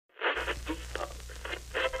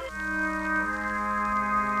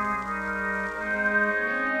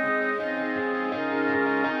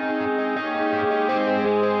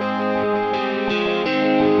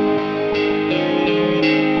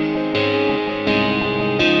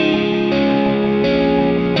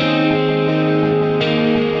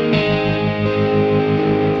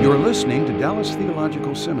Dallas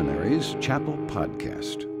Theological Seminary's Chapel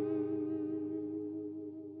Podcast.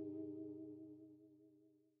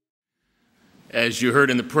 As you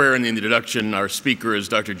heard in the prayer and the introduction, our speaker is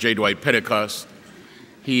Dr. J. Dwight Pentecost.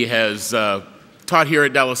 He has taught here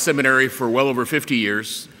at Dallas Seminary for well over 50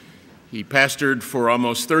 years. He pastored for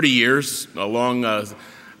almost 30 years, along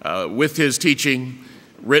with his teaching,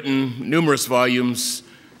 written numerous volumes,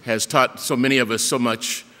 has taught so many of us so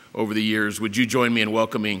much over the years. Would you join me in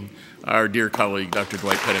welcoming our dear colleague, Dr.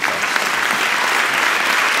 Dwight Pentecost?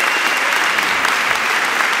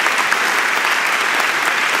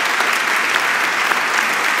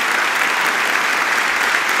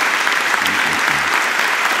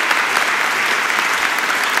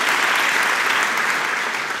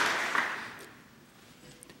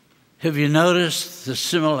 Have you noticed the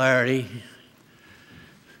similarity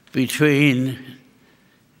between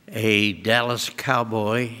a Dallas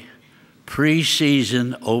Cowboy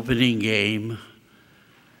preseason opening game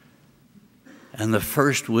and the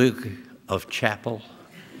first week of chapel?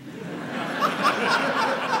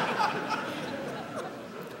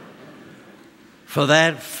 For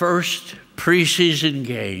that first preseason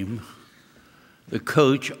game, the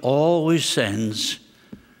coach always sends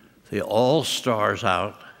the all-stars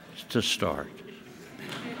out to start.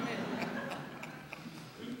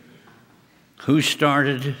 Who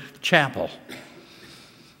started chapel?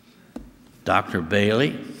 Dr.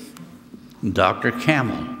 Bailey and Dr.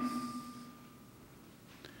 Camel.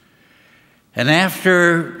 And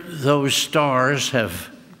after those stars have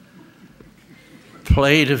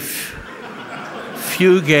played a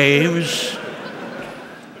few games,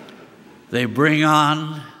 they bring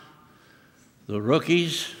on the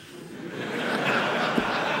rookies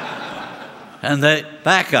and the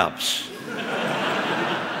backups.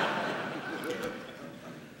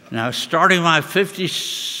 Now, starting my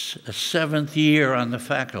 57th year on the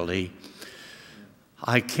faculty,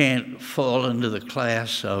 I can't fall into the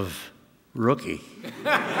class of rookie.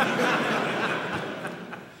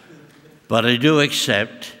 But I do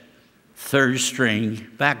accept third string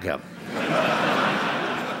backup.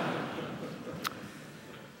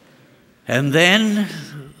 And then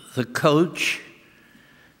the coach,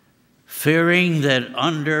 fearing that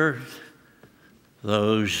under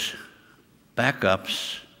those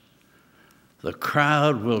backups, the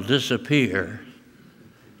crowd will disappear,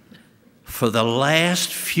 for the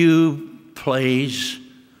last few plays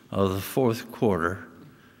of the fourth quarter,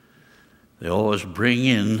 they always bring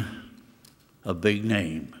in a big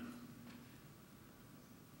name.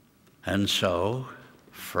 And so,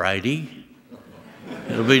 Friday,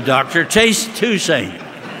 it'll be Dr. Toussaint.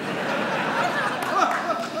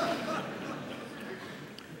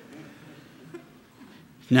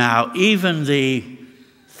 Now, even the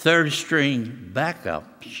third string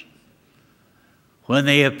backups, when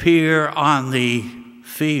they appear on the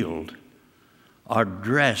field, are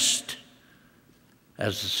dressed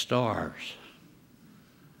as the stars.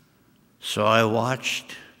 So I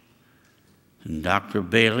watched, and Dr.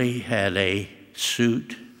 Bailey had a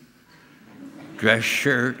suit, dress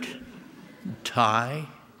shirt, tie,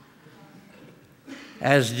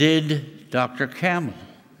 as did Dr. Camel.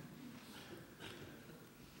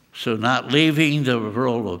 So not leaving the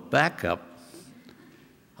role of backup,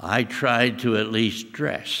 I tried to at least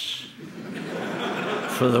dress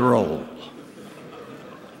for the role.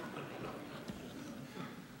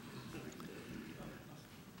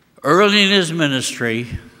 Early in his ministry,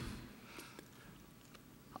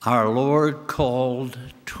 our Lord called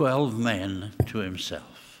 12 men to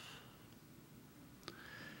himself.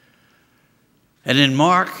 And in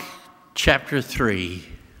Mark chapter 3,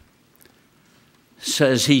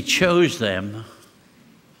 says he chose them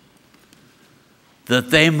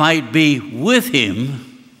that they might be with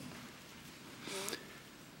him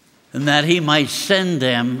and that he might send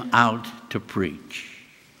them out to preach.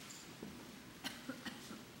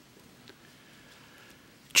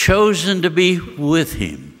 Chosen to be with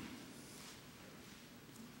him.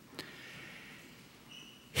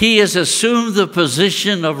 He has assumed the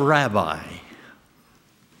position of rabbi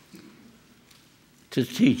to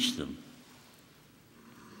teach them.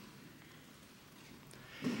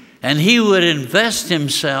 And he would invest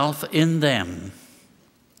himself in them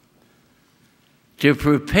to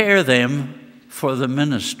prepare them for the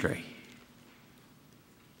ministry.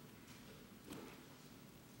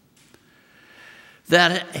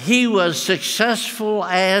 That he was successful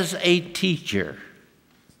as a teacher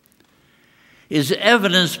is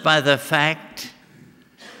evidenced by the fact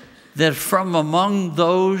that from among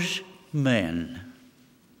those men,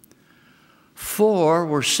 4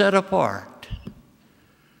 were set apart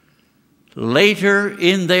later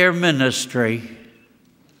in their ministry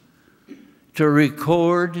to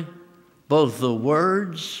record both the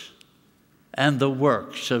words and the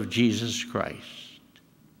works of Jesus Christ.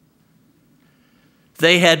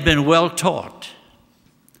 They had been well taught.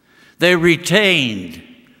 They retained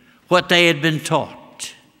what they had been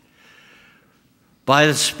taught. By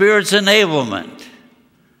the Spirit's enablement,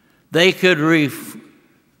 they could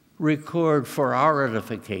record for our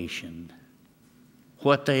edification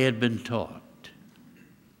what they had been taught.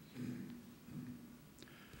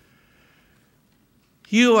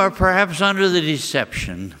 You are perhaps under the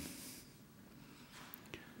deception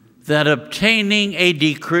that obtaining a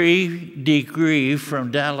degree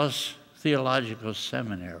from Dallas Theological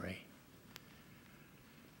Seminary,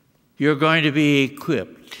 you're going to be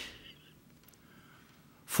equipped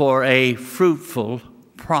for a fruitful,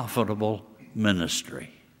 profitable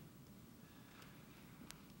ministry.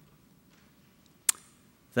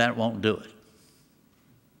 That won't do it.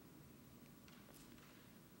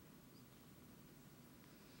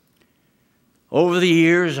 Over the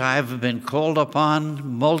years, I've been called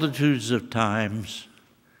upon multitudes of times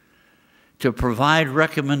to provide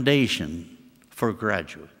recommendation for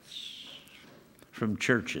graduates from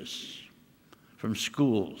churches, from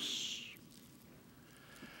schools,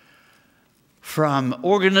 from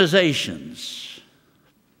organizations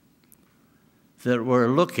that were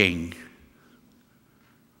looking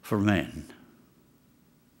for men.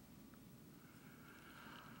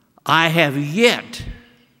 I have yet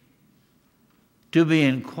to be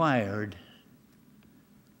inquired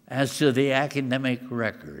as to the academic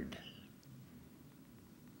record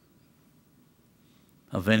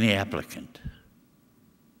of any applicant.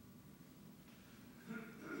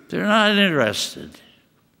 They're not interested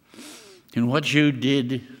in what you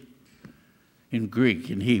did in Greek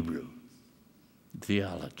and Hebrew,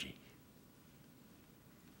 theology.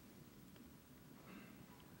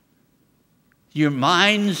 Your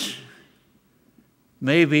minds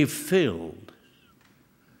may be filled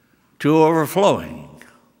to overflowing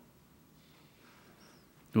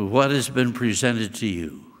with what has been presented to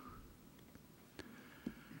you.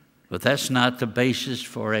 But that's not the basis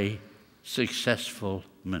for a successful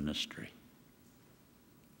ministry.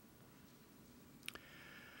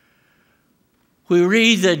 We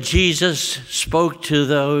read that Jesus spoke to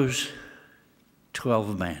those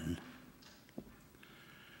 12 men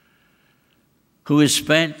who had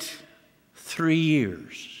spent 3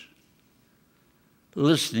 years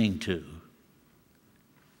listening to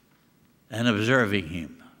and observing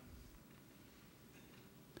him.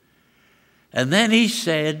 And then he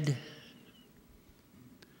said,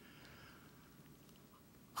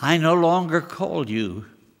 I no longer call you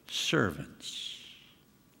servants.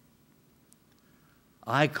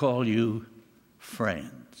 I call you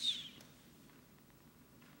friends.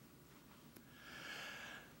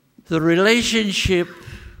 The relationship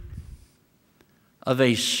of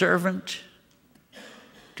a servant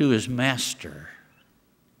to his master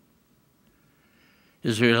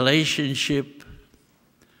is a relationship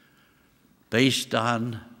based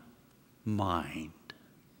on mind.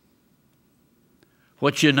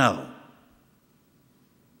 What you know.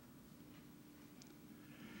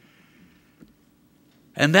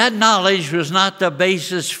 And that knowledge was not the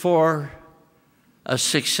basis for a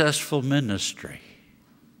successful ministry.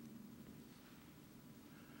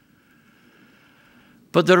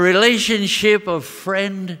 But the relationship of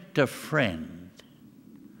friend to friend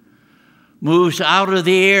moves out of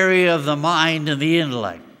the area of the mind and the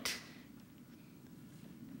intellect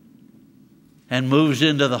and moves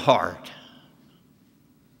into the heart.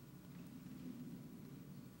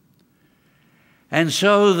 And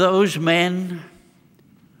so those men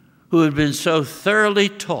who had been so thoroughly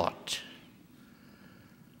taught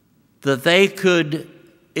that they could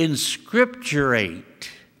inscripturate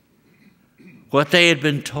what they had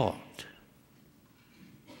been taught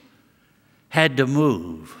had to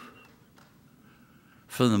move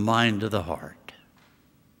from the mind to the heart.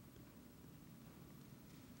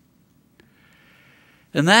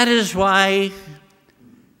 And that is why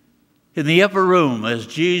in the upper room, as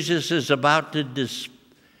Jesus is about to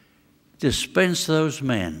dispense those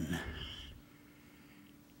men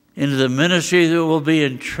into the ministry that will be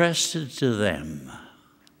entrusted to them,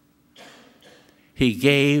 he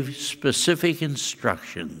gave specific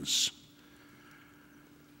instructions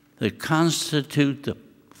that constitute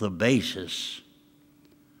the basis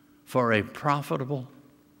for a profitable,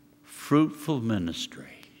 fruitful ministry.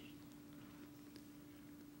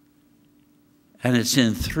 And it's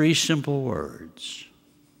in 3 simple words: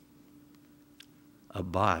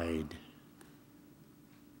 abide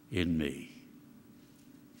in me.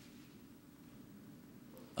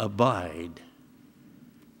 Abide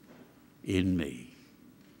in me.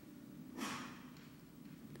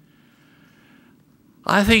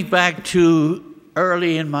 I think back to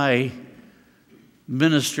early in my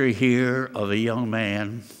ministry here of a young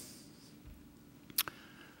man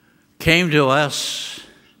came to us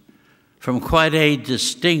from quite a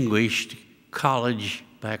distinguished college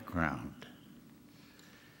background.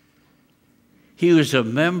 He was a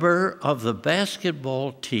member of the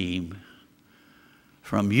basketball team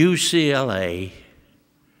from UCLA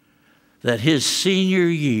that his senior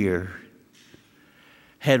year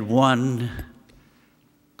had won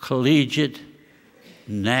collegiate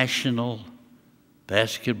national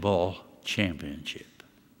basketball championship.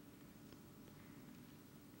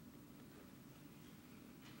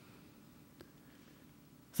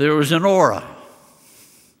 There was an aura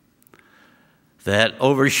that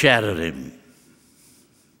overshadowed him.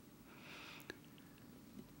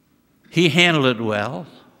 He handled it well,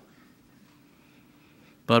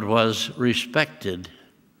 but was respected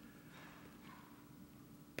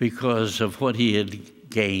because of what he had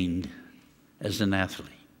gained as an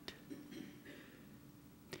athlete.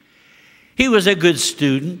 He was a good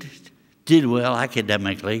student, did well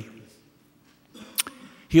academically.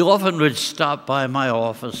 He often would stop by my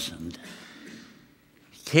office and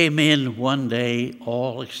came in one day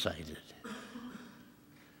all excited.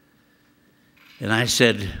 And I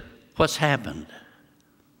said, "What's happened?"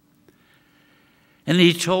 And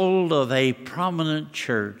he told of a prominent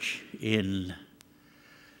church in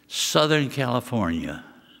Southern California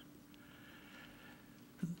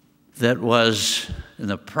that was in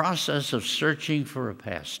the process of searching for a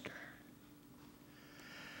pastor.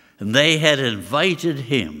 And they had invited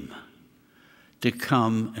him to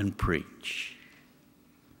come and preach.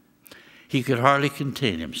 He could hardly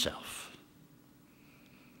contain himself.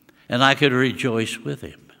 And I could rejoice with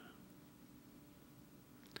him.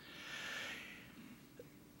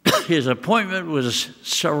 His appointment was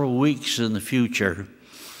several weeks in the future,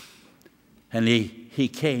 and he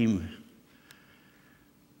came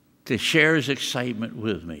to share his excitement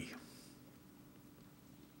with me.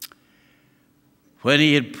 When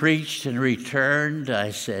he had preached and returned,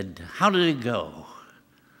 I said, "How did it go?"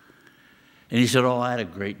 And he said, "Oh, I had a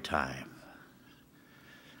great time."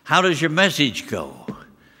 "How does your message go?"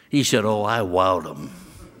 He said, "Oh, I wowed them."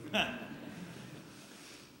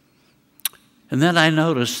 And then I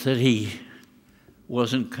noticed that he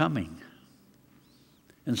wasn't coming.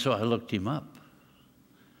 And so I looked him up.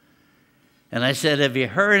 And I said, "Have you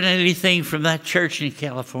heard anything from that church in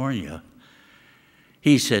California?"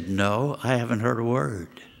 He said, "No, I haven't heard a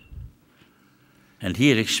word." And he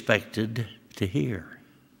had expected to hear.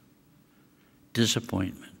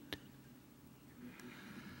 Disappointment.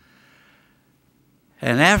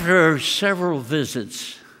 And after several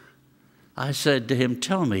visits, I said to him,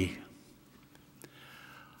 "Tell me,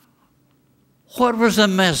 what was the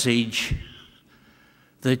message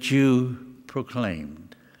that you proclaimed?"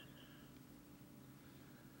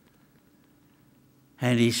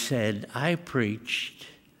 And he said, "I preached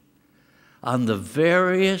on the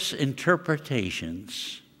various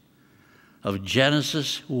interpretations of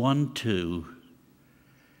Genesis 1-2,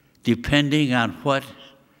 depending on what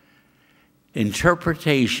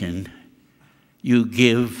interpretation you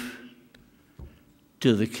give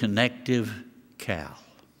to the connective cal."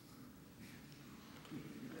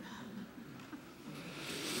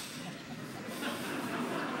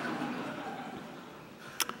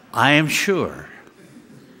 I am sure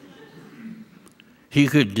he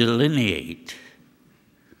could delineate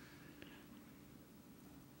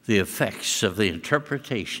the effects of the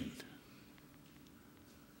interpretation.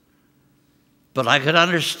 But I could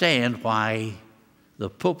understand why the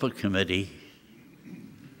pulpit committee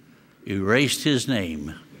erased his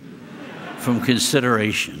name from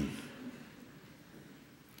consideration.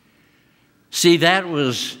 See, that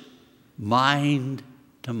was mind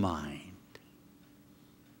to mind.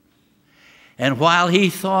 And while he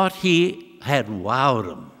thought he had wowed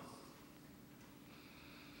him,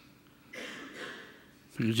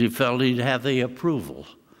 because he felt he'd have the approval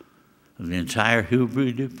of the entire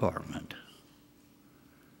Hebrew department,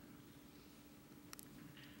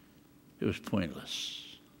 it was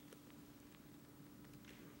pointless.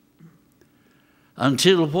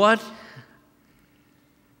 Until what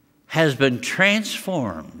has been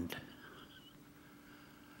transformed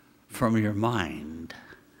from your mind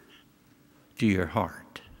to your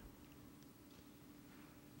heart,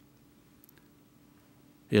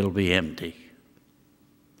 it'll be empty,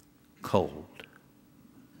 cold,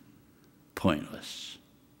 pointless.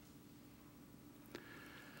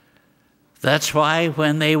 That's why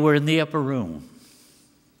when they were in the upper room,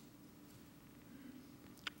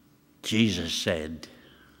 Jesus said,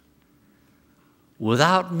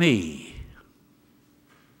 "Without me,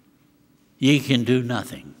 ye can do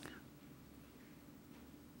nothing.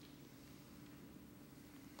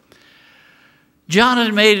 John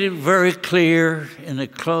had made it very clear in the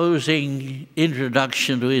closing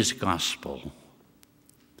introduction to his gospel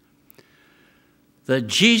that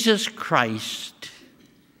Jesus Christ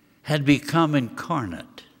had become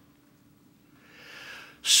incarnate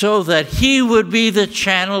so that he would be the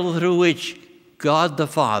channel through which God the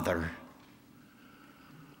Father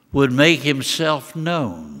would make himself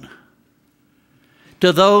known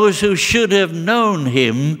to those who should have known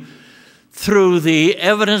him through the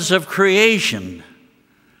evidence of creation,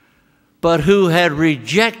 but who had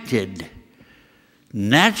rejected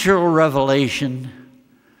natural revelation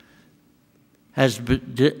as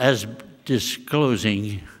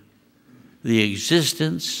disclosing the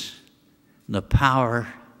existence, the power,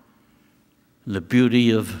 and the beauty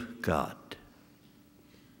of God.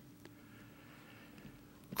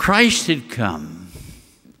 Christ had come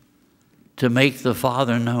to make the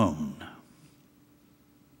Father known.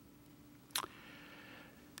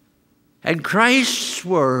 And Christ's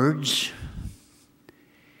words,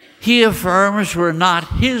 he affirms, were not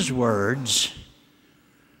his words,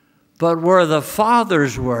 but were the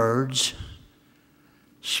Father's words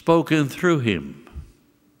spoken through him.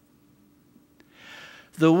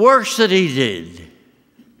 The works that he did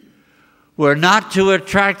were not to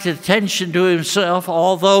attract attention to himself,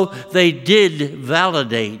 although they did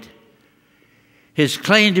validate his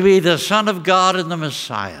claim to be the Son of God and the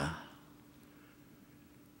Messiah.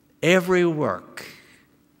 Every work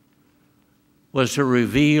was to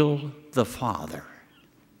reveal the Father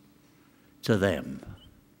to them,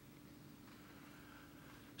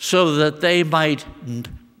 so that they might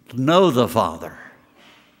know the Father.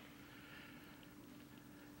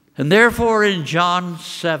 And therefore in John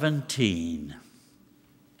 17,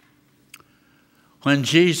 when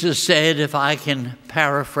Jesus said, if I can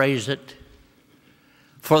paraphrase it,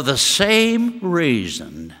 for the same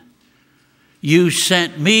reason you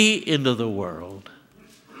sent me into the world,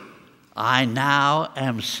 I now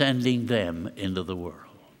am sending them into the world.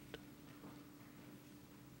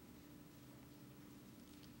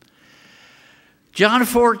 John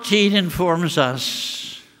 14 informs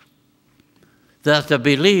us that the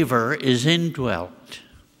believer is indwelt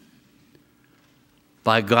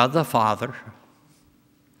by God the Father,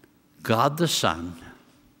 God the Son,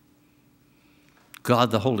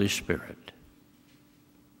 God the Holy Spirit.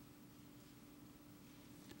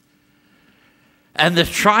 And the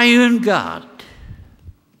triune God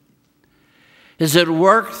is at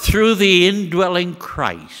work through the indwelling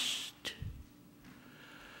Christ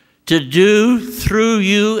to do through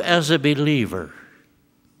you as a believer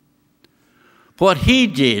what he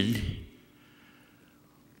did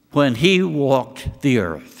when he walked the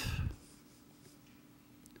earth,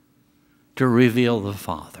 to reveal the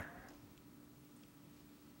Father.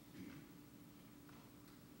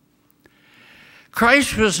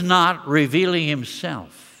 Christ was not revealing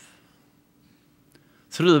himself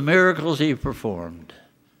through the miracles he performed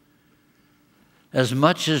as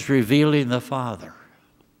much as revealing the Father.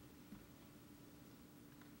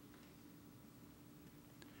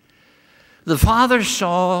 The Father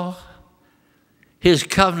saw his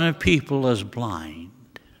covenant people as blind,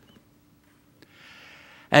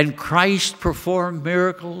 and Christ performed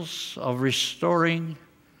miracles of restoring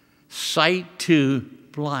sight to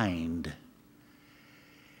blind,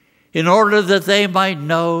 in order that they might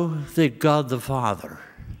know that God the Father,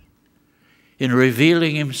 in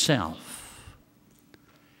revealing himself,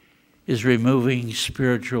 is removing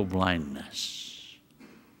spiritual blindness.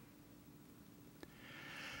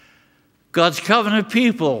 God's covenant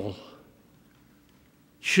people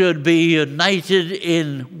should be united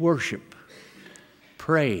in worship,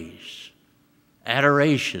 praise,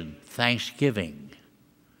 adoration, thanksgiving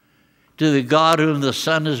to the God whom the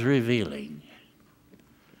Son is revealing.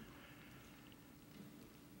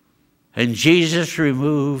 And Jesus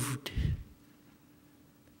removed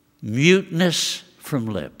muteness from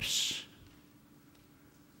lips,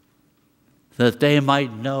 that they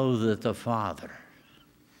might know that the Father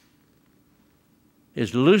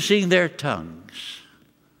is loosing their tongues,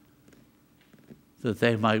 that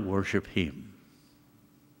they might worship him.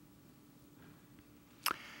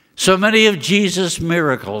 So many of Jesus'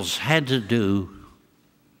 miracles had to do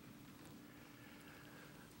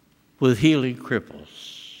with healing cripples.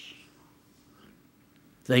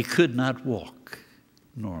 They could not walk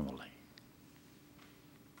normally.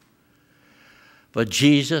 But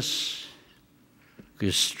Jesus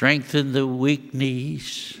could strengthen the weak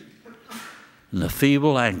knees and the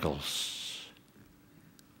feeble ankles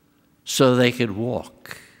so they could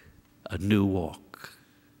walk a new walk.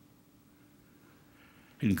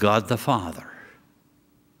 And God the Father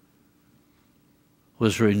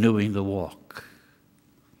was renewing the walk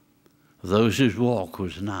of those whose walk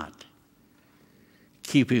was not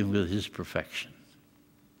keeping with his perfection.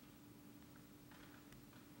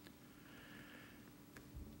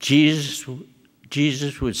 Jesus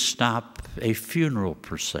would stop a funeral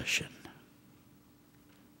procession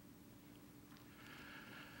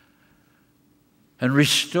and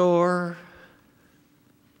restore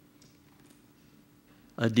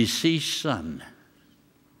a deceased son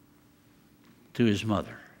to his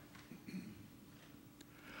mother,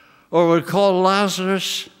 or would call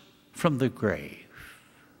Lazarus from the grave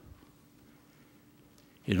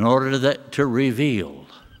in order to reveal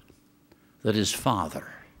that his Father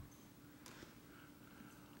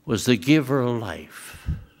was the giver of life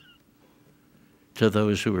to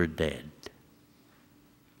those who are dead.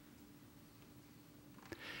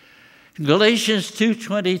 Galatians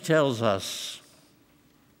 2:20 tells us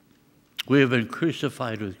we have been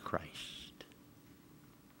crucified with Christ.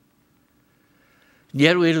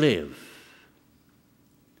 Yet we live.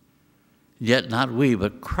 Yet not we,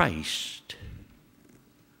 but Christ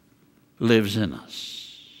lives in us.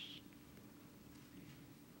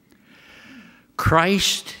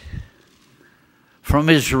 Christ, from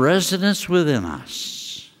his residence within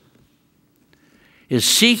us, is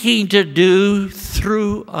seeking to do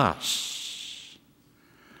through us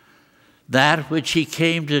that which he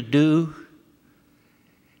came to do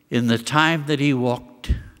in the time that he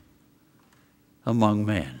walked among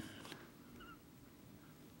men,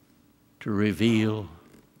 to reveal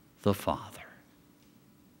the Father.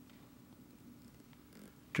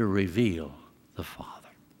 To reveal the Father.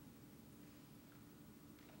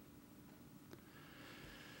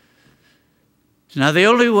 Now, the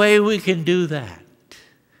only way we can do that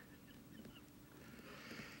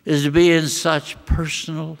is to be in such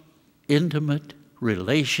personal, intimate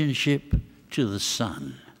relationship to the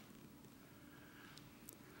Son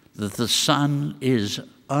that the Son is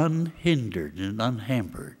unhindered and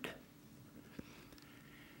unhampered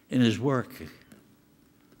in his work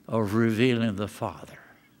of revealing the Father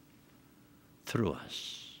through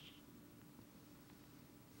us.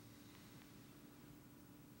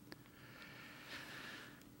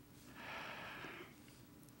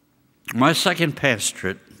 My second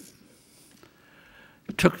pastorate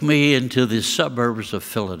took me into the suburbs of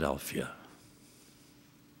Philadelphia.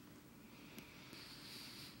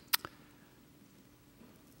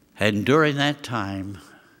 And during that time,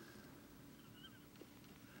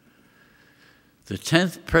 the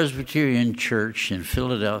 10th Presbyterian Church in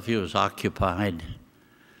Philadelphia was occupied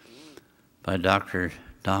by Dr.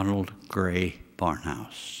 Donald Gray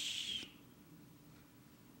Barnhouse,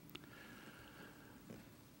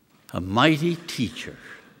 a mighty teacher,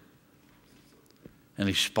 an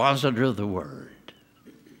expositor of the Word,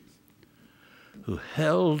 who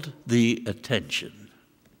held the attention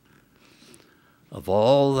of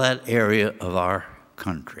all that area of our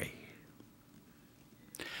country.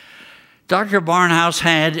 Dr. Barnhouse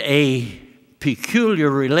had a peculiar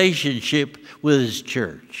relationship with his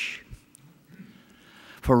church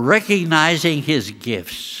for recognizing his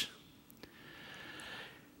gifts.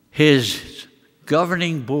 His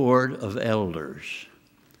governing board of elders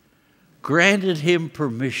granted him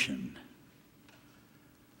permission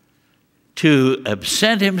to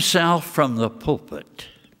absent himself from the pulpit,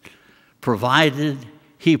 provided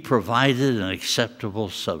he provided an acceptable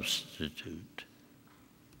substitute.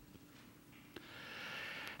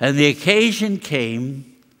 And the occasion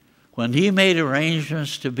came when he made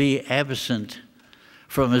arrangements to be absent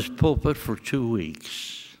from his pulpit for 2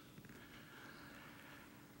 weeks.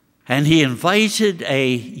 And he invited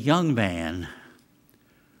a young man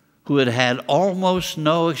who had had almost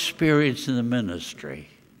no experience in the ministry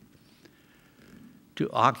to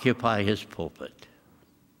occupy his pulpit.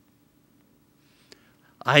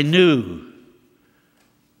 I knew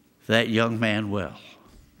that young man well.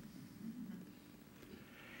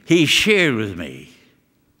 He shared with me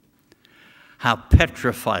how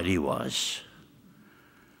petrified he was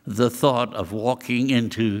the thought of walking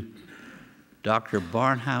into Dr.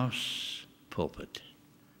 Barnhouse's pulpit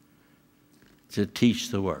to teach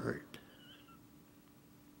the Word.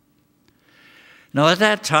 Now, at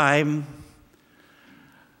that time,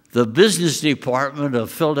 the business department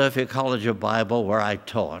of Philadelphia College of Bible, where I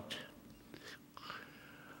taught,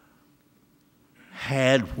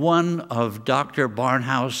 had one of Dr.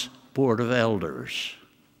 Barnhouse's board of elders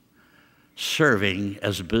serving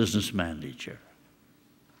as a business manager.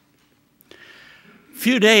 A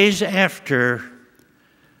few days after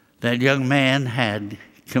that young man had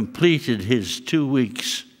completed his 2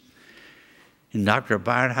 weeks in Dr.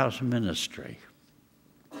 Barnhouse's ministry,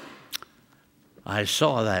 I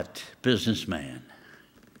saw that businessman,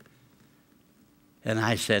 and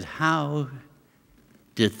I said, how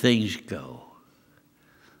did things go?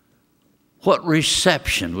 What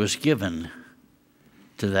reception was given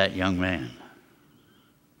to that young man?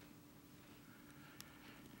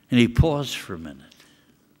 And he paused for a minute,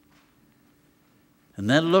 and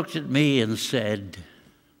then looked at me and said,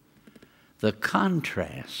 the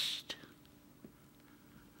contrast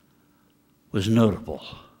was notable.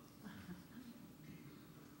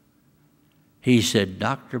 He said,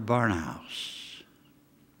 Dr. Barnhouse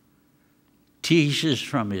teaches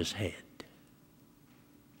from his head.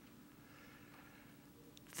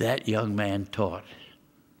 That young man taught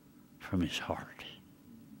from his heart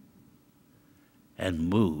and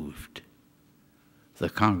moved the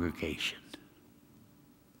congregation.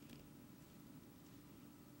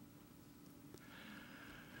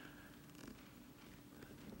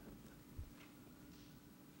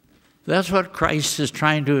 That's what Christ is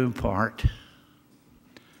trying to impart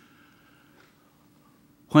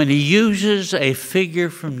when he uses a figure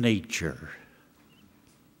from nature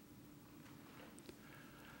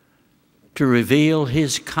to reveal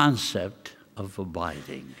his concept of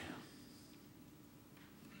abiding.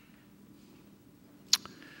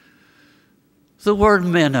 The word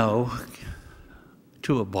meno,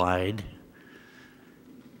 to abide,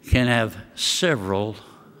 can have several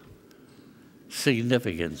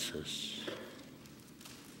significances.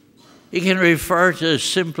 It can refer to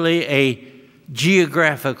simply a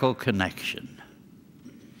geographical connection.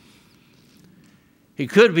 It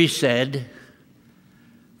could be said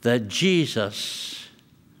that Jesus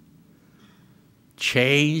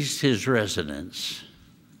changed his residence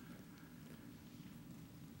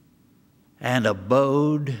and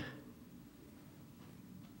abode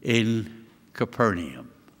in Capernaum.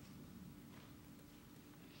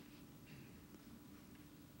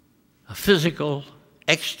 A physical,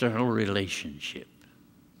 external relationship.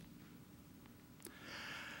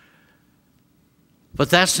 But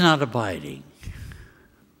that's not abiding.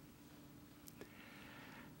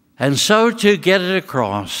 And so to get it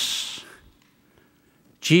across,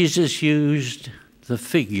 Jesus used the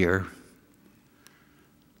figure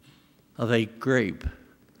of a grape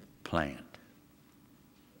plant.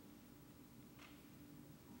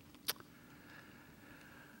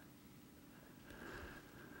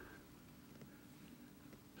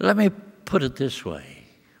 Let me put it this way.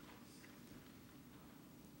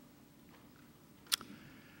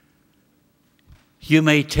 You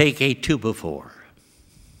may take a 2x4,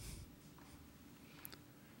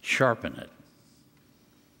 sharpen it,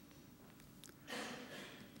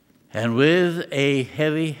 and with a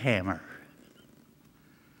heavy hammer,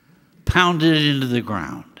 pound it into the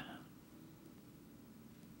ground.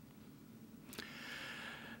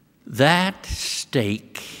 That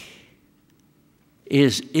stake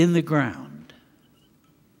is in the ground,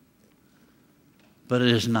 but it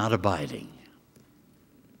is not abiding.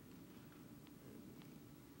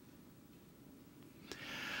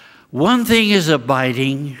 One thing is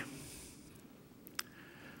abiding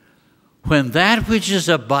when that which is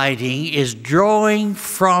abiding is drawing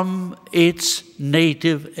from its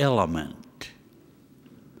native element,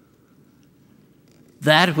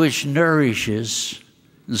 that which nourishes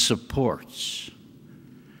and supports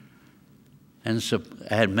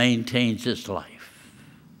and maintains its life.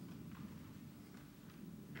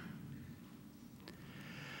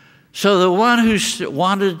 So the one who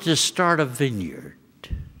wanted to start a vineyard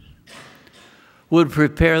would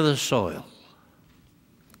prepare the soil,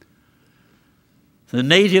 the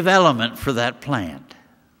native element for that plant.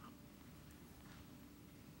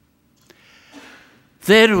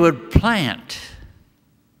 Then would plant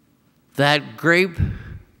that grape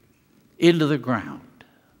into the ground.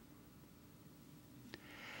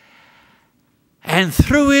 And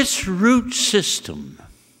through its root system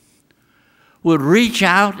would reach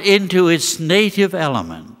out into its native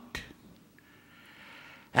element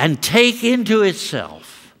and take into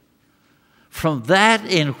itself from that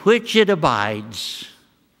in which it abides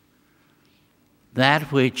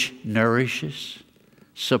that which nourishes,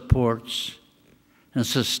 supports, and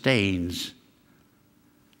sustains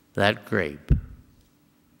that grape.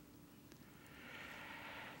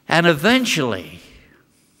 And eventually,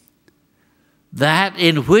 that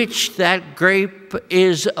in which that grape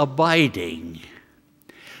is abiding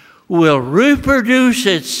will reproduce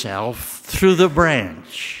itself through the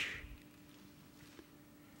branch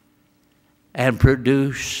and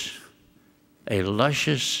produce a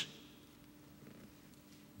luscious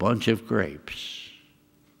bunch of grapes.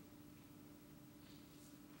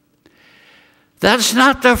 That's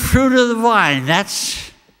not the fruit of the vine.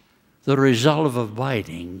 That's the result of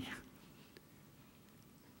abiding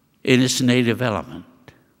in its native element.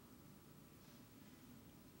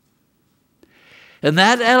 And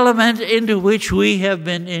that element into which we have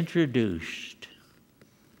been introduced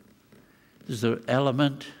is the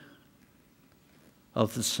element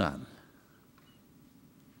of the Son.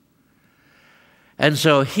 And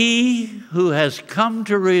so he who has come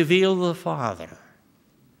to reveal the Father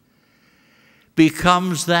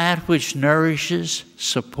becomes that which nourishes,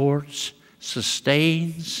 supports,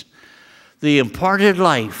 sustains the imparted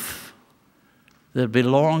life that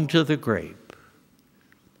belonged to the grape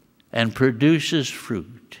and produces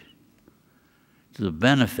fruit to the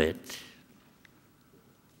benefit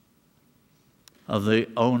of the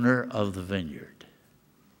owner of the vineyard.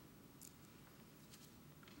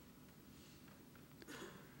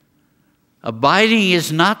 Abiding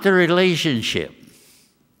is not the relationship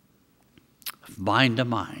of mind to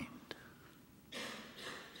mind,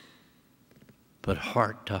 but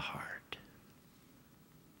heart to heart.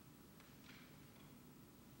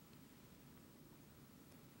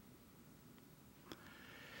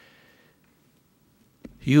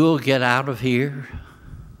 You will get out of here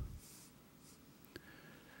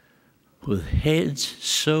with heads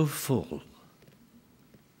so full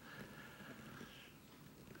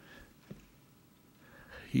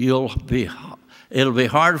it'll be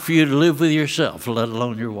hard for you to live with yourself, let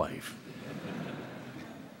alone your wife.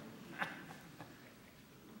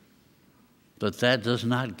 But that does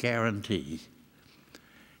not guarantee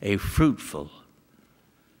a fruitful,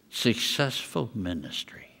 successful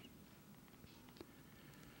ministry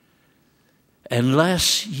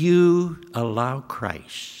unless you allow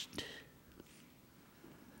Christ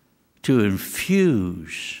to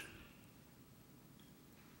infuse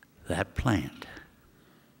that plant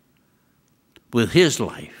with his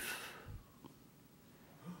life.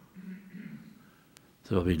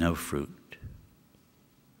 There will be no fruit.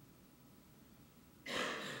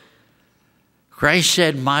 Christ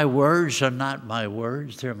said, "My words are not my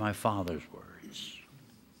words, they're my Father's words.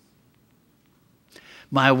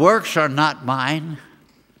 My works are not mine,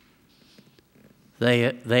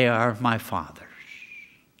 they are my Father's."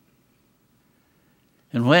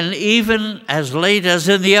 And when even as late as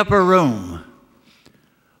in the upper room,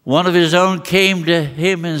 one of his own came to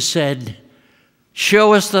him and said,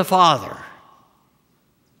 "Show us the Father."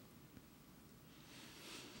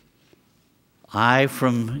 I,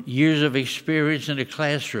 from years of experience in a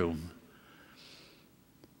classroom,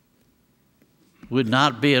 would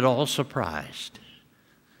not be at all surprised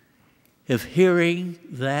if hearing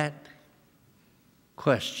that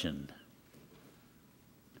question,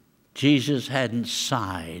 Jesus hadn't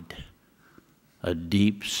sighed a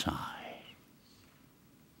deep sigh.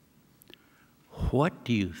 What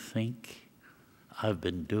do you think I've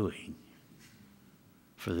been doing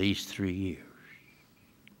for these 3 years?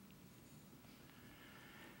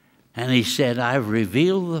 And he said, I've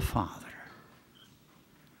revealed the Father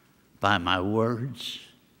by my words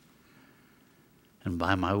and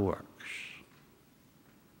by my works.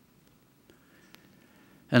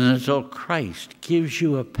 And until Christ gives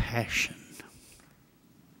you a passion,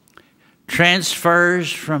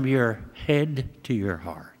 transfers from your head to your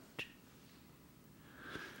heart,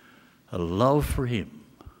 a love for him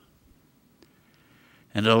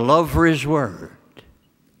and a love for his word,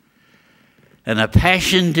 and a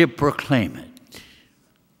passion to proclaim it,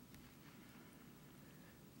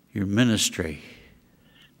 your ministry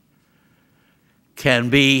can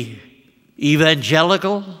be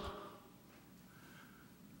evangelical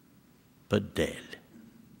but dead.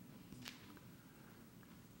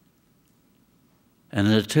 And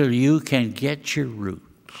until you can get your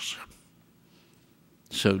roots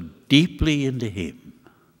so deeply into him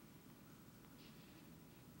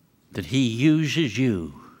that he uses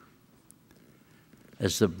you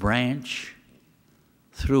as the branch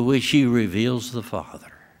through which he reveals the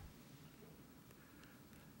Father,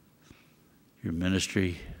 your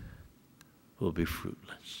ministry will be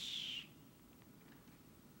fruitless.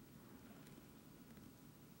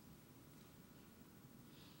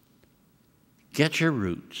 Get your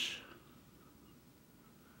roots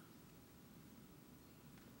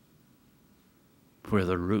where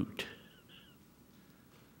the root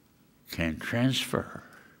can transfer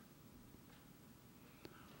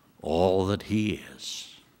all that he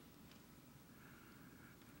is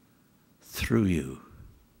through you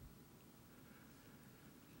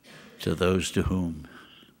to those to whom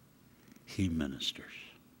he ministers.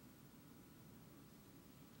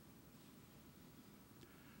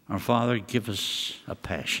 Our Father, give us a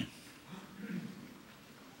passion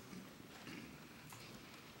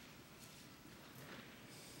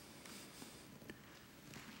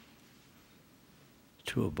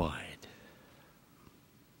to abide.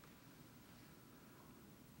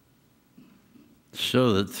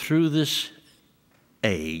 so that through this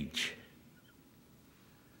age,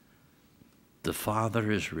 the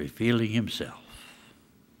Father is revealing himself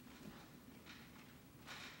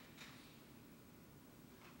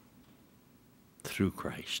through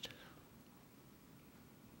Christ.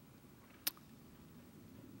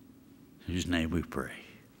 In his name we pray.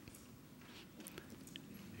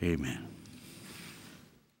 Amen.